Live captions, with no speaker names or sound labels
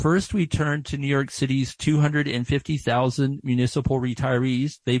First, we turn to New York City's 250,000 municipal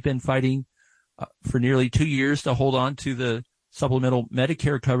retirees. They've been fighting for nearly 2 years to hold on to the supplemental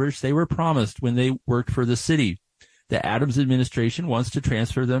Medicare coverage they were promised when they worked for the city. The Adams administration wants to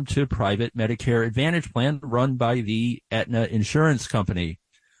transfer them to a private Medicare Advantage plan run by the Aetna Insurance Company.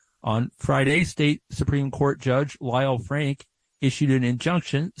 On Friday, State Supreme Court Judge Lyle Frank issued an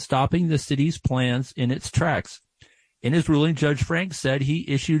injunction stopping the city's plans in its tracks. In his ruling, Judge Frank said he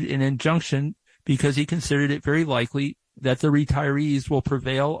issued an injunction because he considered it very likely that the retirees will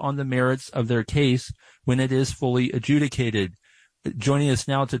prevail on the merits of their case when it is fully adjudicated. Joining us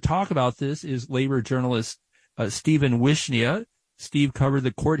now to talk about this is labor journalist Stephen Wishnia. Steve covered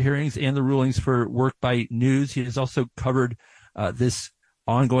the court hearings and the rulings for Work by News. He has also covered this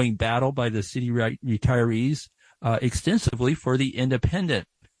ongoing battle by the city retirees extensively for The Independent.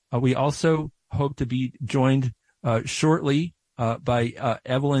 We also hope to be joined shortly by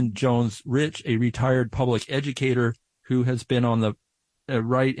Evelyn Jones-Rich, a retired public educator who has been on the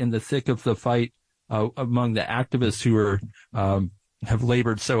right in the thick of the fight among the activists who are have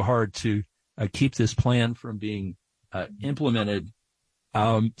labored so hard to keep this plan from being implemented.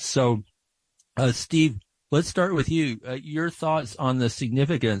 Steve, let's start with you. Your thoughts on the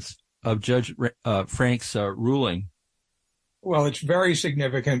significance of Judge Frank's ruling? Well, it's very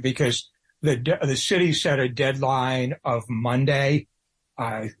significant because the city set a deadline of Monday,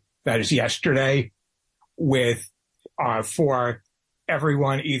 that is yesterday, with for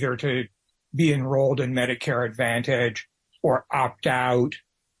everyone either to be enrolled in Medicare Advantage or opt out,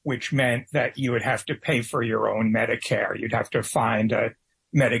 which meant that you would have to pay for your own Medicare. You'd have to find a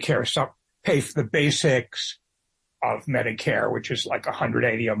Medicare, pay for the basics of Medicare, which is like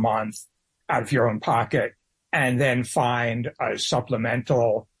 $180 a month out of your own pocket, and then find a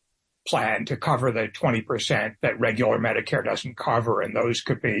supplemental plan to cover the 20% that regular Medicare doesn't cover. And those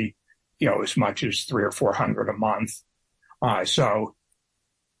could be, as much as $300 or $400 a month. So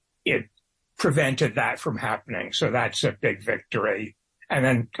it prevented that from happening. So that's a big victory. And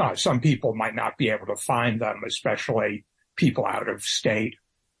then some people might not be able to find them, especially people out of state.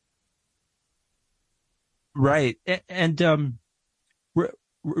 Right. And were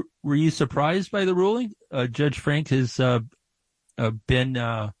you surprised by the ruling? Judge Frank has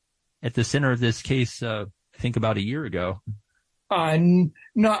been at the center of this case, I think about a year ago.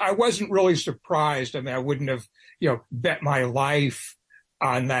 No, I wasn't really surprised. I mean, I wouldn't have, bet my life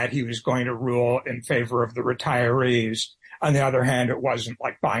on that he was going to rule in favor of the retirees. On the other hand, it wasn't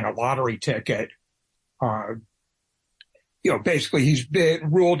like buying a lottery ticket. Basically he's been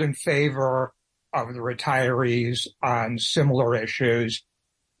ruled in favor of the retirees on similar issues.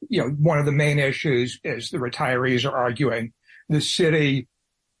 One of the main issues is the retirees are arguing the city,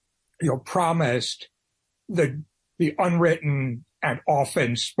 promised the unwritten and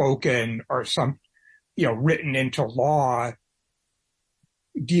often spoken or some, written into law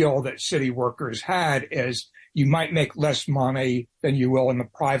deal that city workers had is you might make less money than you will in the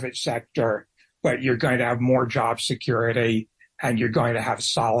private sector, but you're going to have more job security and you're going to have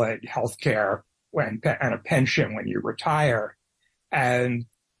solid health care and a pension when you retire. And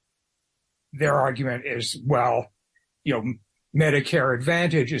their argument is, well, Medicare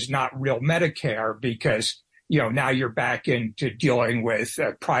Advantage is not real Medicare because, now you're back into dealing with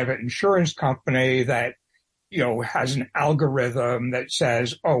a private insurance company that, has an algorithm that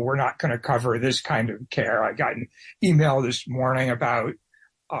says, oh, we're not going to cover this kind of care. I got an email this morning about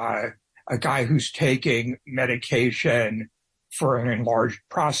a guy who's taking medication for an enlarged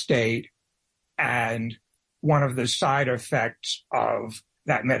prostate, and one of the side effects of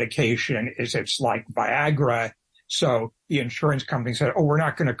that medication is it's like Viagra. So the insurance company said, oh, we're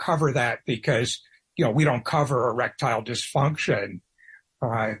not going to cover that because, we don't cover erectile dysfunction.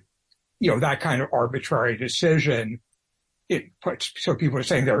 That kind of arbitrary decision, so people are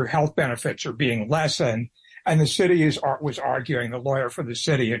saying their health benefits are being lessened. And the city was arguing, the lawyer for the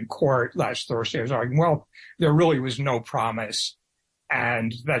city in court last Thursday was arguing, well, there really was no promise.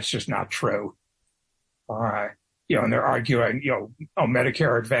 And that's just not true. And they're arguing,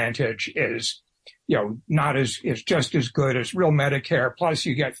 Medicare Advantage is, is just as good as real Medicare. Plus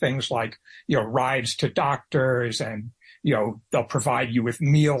you get things like, rides to doctors and, they'll provide you with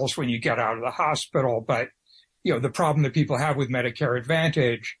meals when you get out of the hospital. But, the problem that people have with Medicare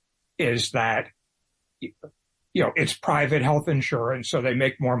Advantage is that, it's private health insurance. So they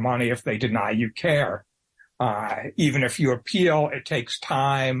make more money if they deny you care. Even if you appeal, it takes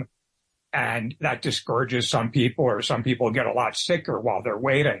time. And that discourages some people, or some people get a lot sicker while they're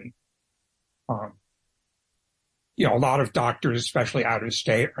waiting. A lot of doctors, especially out of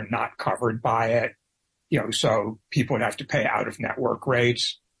state, are not covered by it. So people would have to pay out of network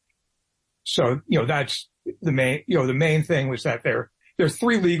rates. So, that's the main thing was that there's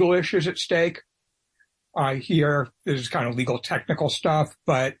three legal issues at stake. Here, this is kind of legal technical stuff,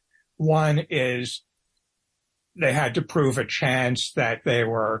 but one is they had to prove a chance that they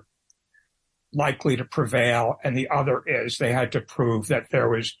were likely to prevail, and the other is they had to prove that there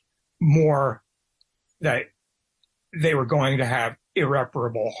was more, that they were going to have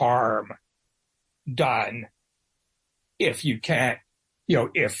irreparable harm done if you can't,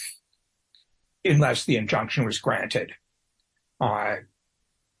 unless the injunction was granted.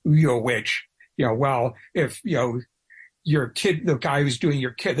 Which, well, if, your kid, the guy who's doing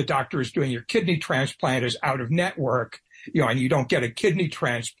the doctor who's doing your kidney transplant is out of network, and you don't get a kidney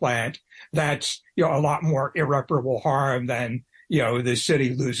transplant, that's, a lot more irreparable harm than, the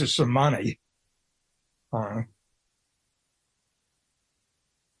city loses some money.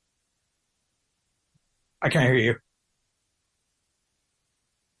 I can't hear you.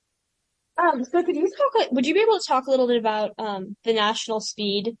 So would you be able to talk a little bit about, the national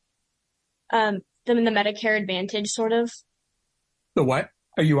speed, the Medicare Advantage sort of? The what?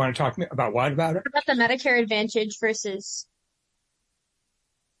 Oh, you want to talk about what about it? About the Medicare Advantage versus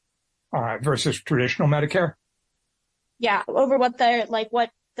traditional Medicare? Yeah, over what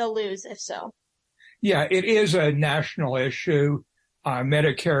they'll lose if so. Yeah, it is a national issue.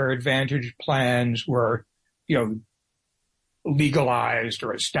 Medicare Advantage plans were, legalized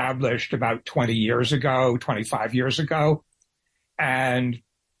or established about 25 years ago. And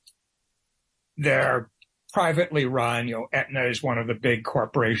they're privately run. Aetna is one of the big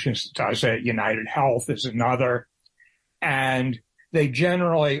corporations that does it. United Health is another. And they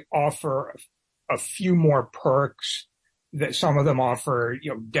generally offer a few more perks. That some of them offer,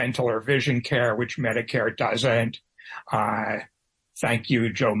 dental or vision care, which Medicare doesn't. Thank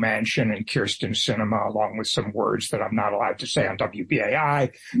you, Joe Manchin and Kirsten Sinema, along with some words that I'm not allowed to say on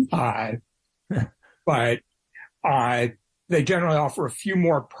WBAI. But they generally offer a few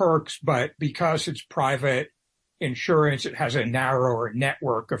more perks, but because it's private insurance, it has a narrower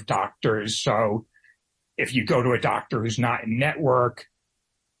network of doctors. So if you go to a doctor who's not in network,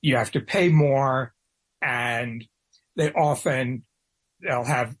 you have to pay more, and they'll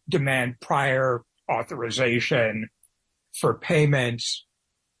demand prior authorization for payments,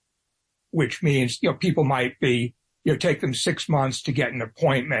 which means, people might be, take them 6 months to get an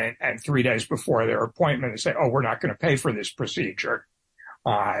appointment, and 3 days before their appointment, they say, oh, we're not going to pay for this procedure.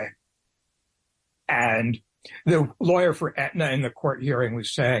 And the lawyer for Aetna in the court hearing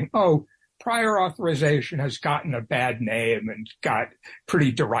was saying, oh, prior authorization has gotten a bad name, and got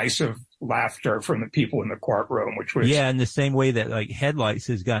pretty derisive laughter from the people in the courtroom, which was... Yeah, in the same way that headlights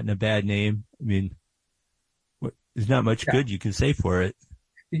has gotten a bad name. I mean, there's not much good you can say for it.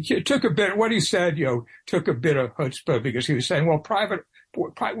 It took a bit, what he said, took a bit of chutzpah, because he was saying, well,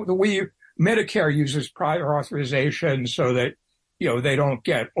 the way Medicare uses prior authorization so that, they don't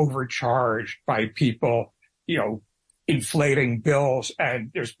get overcharged by people, inflating bills.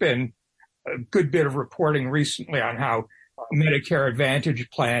 And there's been a good bit of reporting recently on how Medicare Advantage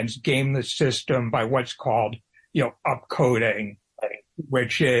plans game the system by what's called, upcoding,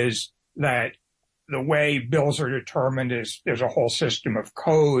 which is that the way bills are determined is there's a whole system of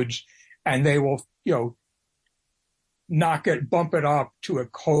codes, and they will, bump it up to a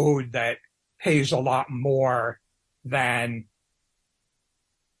code that pays a lot more than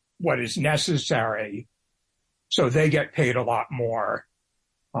what is necessary. So they get paid a lot more.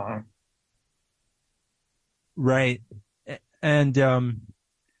 Right. And,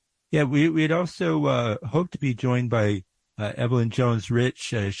 we'd also, hoped to be joined by, Evelyn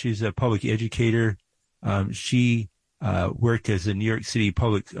Jones-Rich. She's a public educator. She worked as a New York City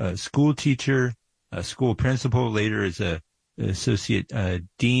public school teacher, a school principal, later as an associate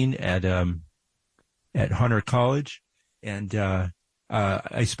dean at Hunter College. And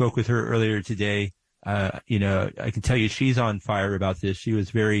I spoke with her earlier today. I can tell you she's on fire about this. She was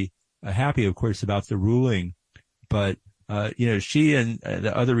very happy, of course, about the ruling. But, she and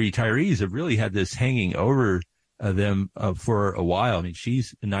the other retirees have really had this hanging over them for a while. I mean,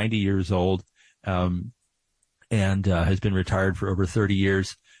 she's 90 years old, and has been retired for over 30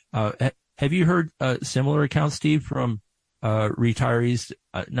 years. Have you heard similar accounts, Steve, from retirees,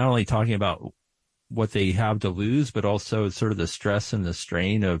 not only talking about what they have to lose, but also sort of the stress and the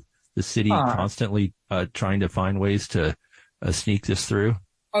strain of the city constantly trying to find ways to sneak this through?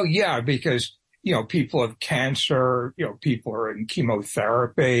 Oh, yeah, because, people have cancer, people are in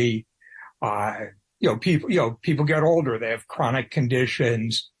chemotherapy, people get older, they have chronic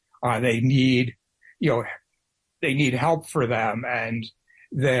conditions, they need help for them, and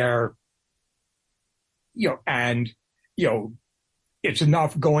they're, it's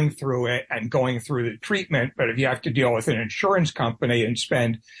enough going through it and going through the treatment. But if you have to deal with an insurance company and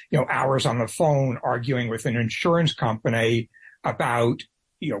spend, hours on the phone arguing with an insurance company about,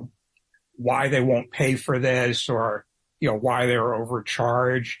 why they won't pay for this or, why they're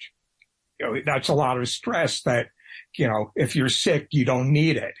overcharged, that's a lot of stress that, if you're sick, you don't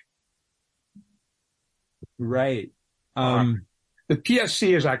need it. Right. The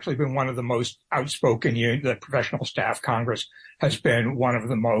PSC has actually been one of the most outspoken the Professional Staff Congress has been one of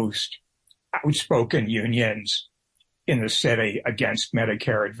the most outspoken unions in the city against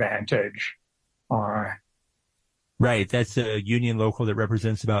Medicare Advantage. Right. That's a union local that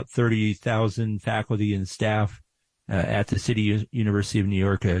represents about 30,000 faculty and staff at the City University of New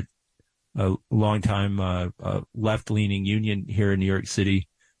York, a longtime left-leaning union here in New York City.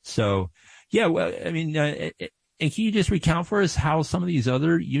 So, yeah, well, I mean, and can you just recount for us how some of these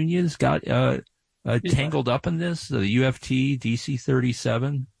other unions got tangled up in this? The UFT, DC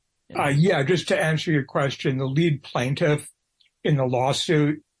 37? Just to answer your question, the lead plaintiff in the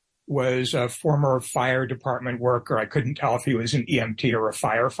lawsuit was a former fire department worker. I couldn't tell if he was an EMT or a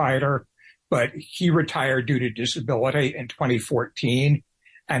firefighter, but he retired due to disability in 2014,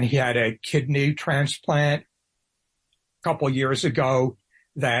 and he had a kidney transplant a couple years ago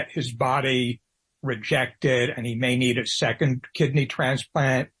that his body rejected, and he may need a second kidney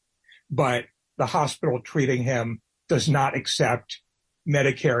transplant, but the hospital treating him does not accept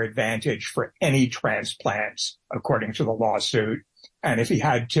Medicare Advantage for any transplants, according to the lawsuit. And if he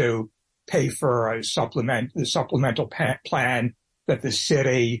had to pay for the supplemental plan that the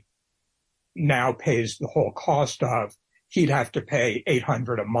city now pays the whole cost of, he'd have to pay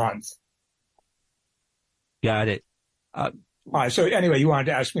 $800 a month. Got it. So anyway, you wanted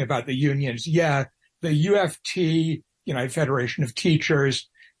to ask me about the unions. Yeah, the UFT, United Federation of Teachers,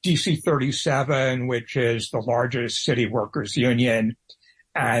 DC 37, which is the largest city workers union,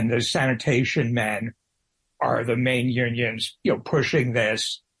 and the sanitation men are the main unions, pushing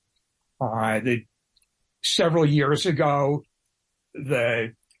this. Several years ago,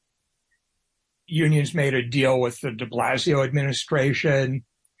 the unions made a deal with the de Blasio administration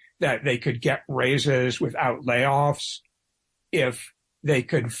that they could get raises without layoffs if they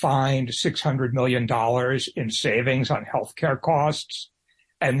could find $600 million in savings on healthcare costs.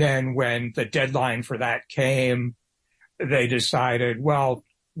 And then when the deadline for that came, they decided, well,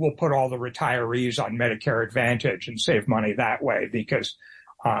 we'll put all the retirees on Medicare Advantage and save money that way, because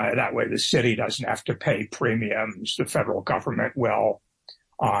that way the city doesn't have to pay premiums. The federal government will.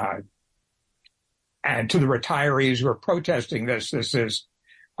 And to the retirees who are protesting this is,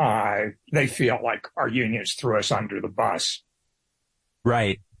 they feel like our unions threw us under the bus.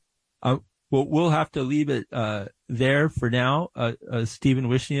 Right. Well, we'll have to leave it there for now. Stephen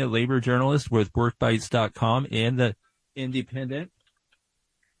Wishnia, labor journalist with WorkBites.com and the Independent.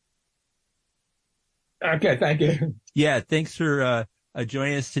 Okay, thank you. Yeah, thanks for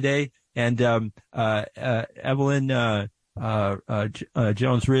joining us today. And Evelyn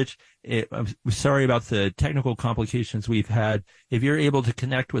Jones-Rich, I'm sorry about the technical complications we've had. If you're able to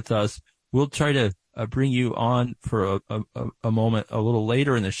connect with us, we'll try to bring you on for a moment a little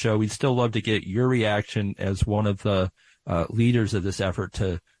later in the show. We'd still love to get your reaction as one of the leaders of this effort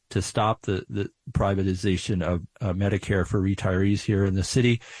to stop the privatization of Medicare for retirees here in the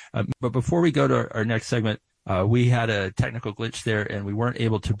city. But before we go to our next segment, we had a technical glitch there, and we weren't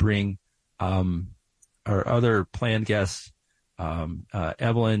able to bring our other planned guests,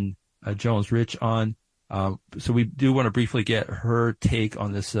 Evelyn Jones-Rich, on. So we do want to briefly get her take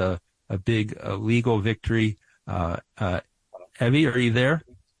on this a big legal victory. Evie, are you there?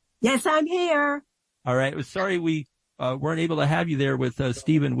 Yes, I'm here. All right. Sorry we weren't able to have you there with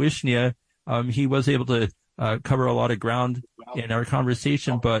Stephen Wishnia. He was able to cover a lot of ground in our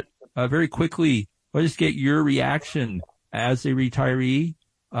conversation, but very quickly, let's just get your reaction as a retiree,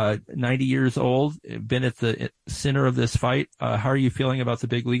 90 years old, been at the center of this fight. How are you feeling about the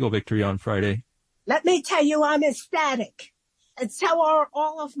big legal victory on Friday? Let me tell you, I'm ecstatic. And so are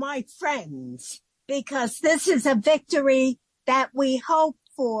all of my friends, because this is a victory that we hoped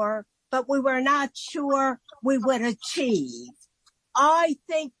for, but we were not sure we would achieve. I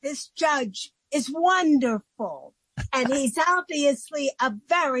think this judge is wonderful, and he's obviously a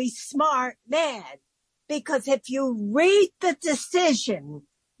very smart man, because if you read the decision,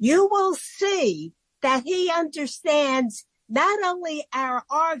 you will see that he understands not only our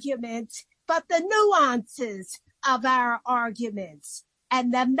arguments, but the nuances of our arguments.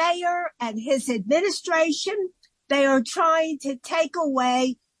 And the mayor and his administration, they are trying to take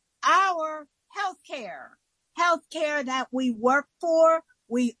away our health care that we work for,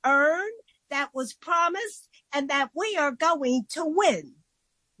 we earn, that was promised, and that we are going to win.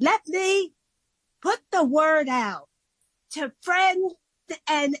 Let me put the word out to friend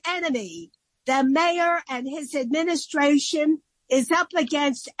and enemy. The mayor and his administration is up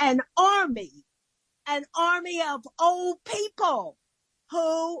against an army of old people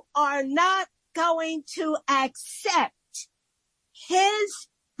who are not going to accept his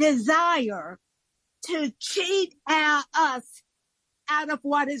desire to cheat us out of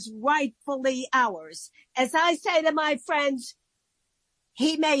what is rightfully ours. As I say to my friends,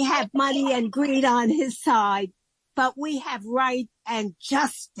 he may have money and greed on his side, but we have right and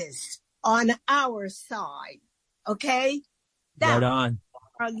justice on our side. Okay? Now, right on.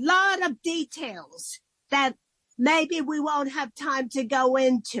 there are a lot of details that maybe we won't have time to go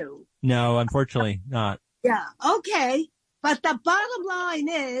into. No, unfortunately not. Yeah, okay. But the bottom line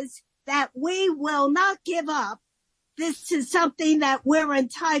is that we will not give up. This is something that we're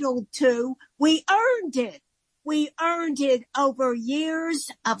entitled to. We earned it. We earned it over years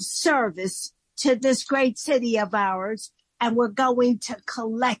of service to this great city of ours, and we're going to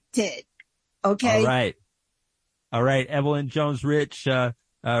collect it. Okay? All right. Evelyn Jones-Rich,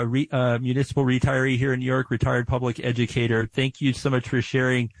 municipal retiree here in New York, retired public educator. Thank you so much for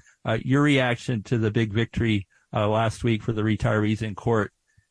sharing your reaction to the big victory last week for the retirees in court.